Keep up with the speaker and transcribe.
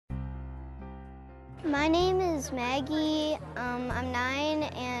My name is Maggie. I'm 9,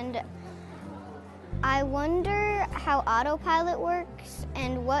 and I wonder how autopilot works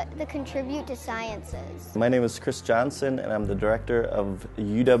and what the contribute to science is. My name is Chris Johnson, and I'm the director of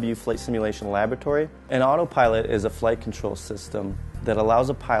UW Flight Simulation Laboratory. An autopilot is a flight control system that allows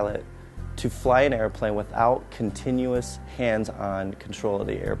a pilot to fly an airplane without continuous hands-on control of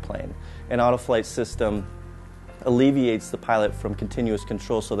the airplane. An autoflight system alleviates the pilot from continuous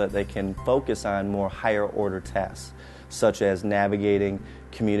control so that they can focus on more higher order tasks, such as navigating,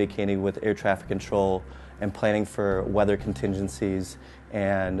 communicating with air traffic control, and planning for weather contingencies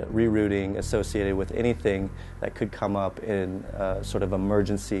and rerouting associated with anything that could come up in a sort of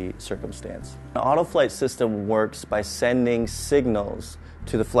emergency circumstance. An autoflight system works by sending signals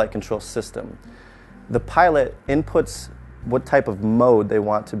to the flight control system. The pilot inputs what type of mode they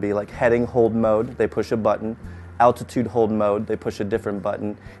want to be, like heading hold mode, they push a button. Altitude hold mode, they push a different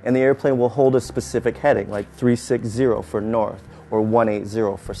button, and the airplane will hold a specific heading, like 360 for north or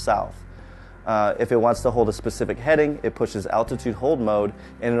 180 for south. If it wants to hold a specific heading, it pushes altitude hold mode,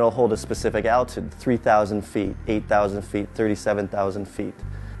 and it'll hold a specific altitude, 3,000 feet, 8,000 feet, 37,000 feet.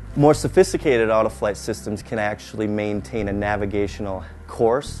 More sophisticated autoflight systems can actually maintain a navigational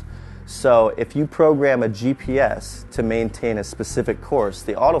course. So if you program a GPS to maintain a specific course,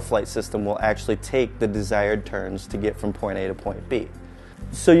 the autoflight system will actually take the desired turns to get from point A to point B.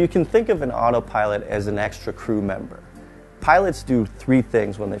 So you can think of an autopilot as an extra crew member. Pilots do 3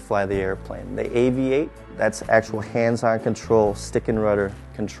 things when they fly the airplane. They aviate, that's actual hands-on control, stick and rudder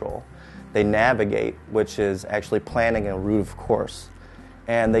control. They navigate, which is actually planning a route of course.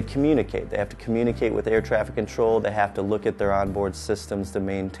 And they communicate. They have to communicate with air traffic control. They have to look at their onboard systems to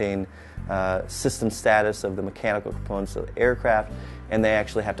maintain system status of the mechanical components of the aircraft, and they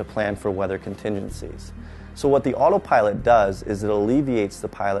actually have to plan for weather contingencies. So what the autopilot does is it alleviates the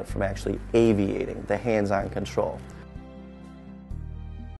pilot from actually aviating, the hands-on control.